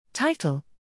Title: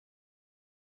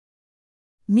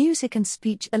 Music and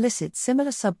speech elicit similar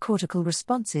subcortical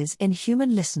responses in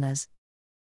human listeners.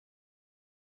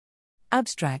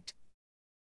 Abstract: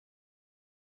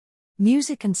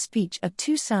 Music and speech are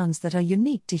two sounds that are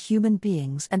unique to human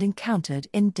beings and encountered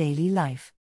in daily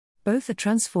life. Both are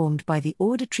transformed by the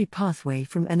auditory pathway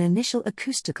from an initial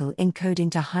acoustical encoding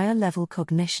to higher-level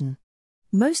cognition.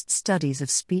 Most studies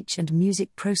of speech and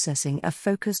music processing are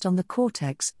focused on the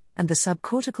cortex, and the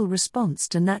subcortical response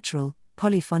to natural,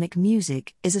 polyphonic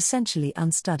music is essentially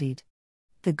unstudied.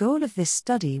 The goal of this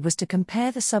study was to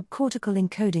compare the subcortical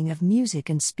encoding of music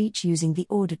and speech using the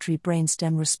auditory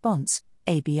brainstem response,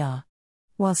 ABR.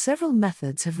 While several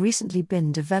methods have recently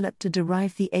been developed to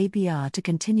derive the ABR to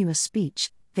continuous speech,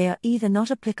 they are either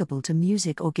not applicable to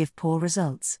music or give poor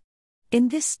results. In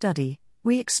this study,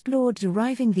 we explored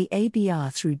deriving the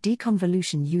ABR through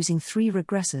deconvolution using three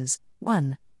regressors: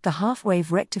 1. The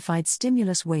half-wave rectified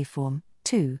stimulus waveform,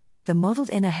 2. The modeled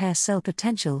inner hair cell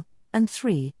potential, and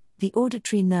 3. The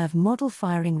auditory nerve model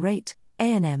firing rate,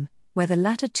 ANM, where the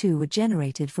latter two were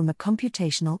generated from a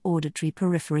computational auditory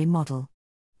periphery model.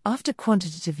 After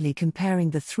quantitatively comparing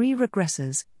the three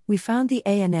regressors, we found the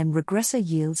ANM regressor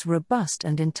yields robust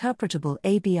and interpretable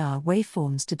ABR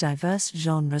waveforms to diverse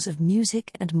genres of music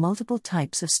and multiple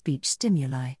types of speech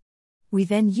stimuli. We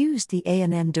then used the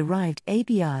ANM-derived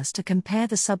ABRs to compare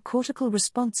the subcortical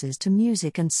responses to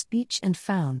music and speech and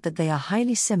found that they are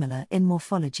highly similar in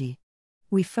morphology.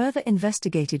 We further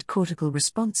investigated cortical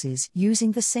responses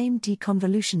using the same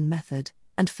deconvolution method,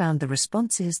 and found the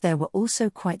responses there were also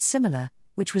quite similar,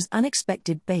 which was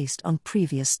unexpected based on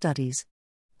previous studies.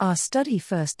 Our study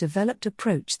first developed an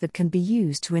approach that can be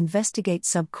used to investigate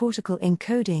subcortical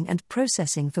encoding and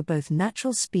processing for both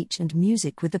natural speech and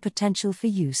music with the potential for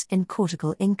use in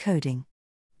cortical encoding.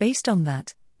 Based on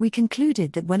that, we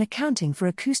concluded that when accounting for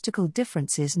acoustical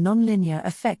differences, nonlinear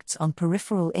effects on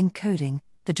peripheral encoding,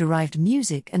 the derived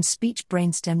music and speech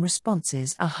brainstem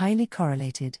responses are highly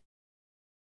correlated.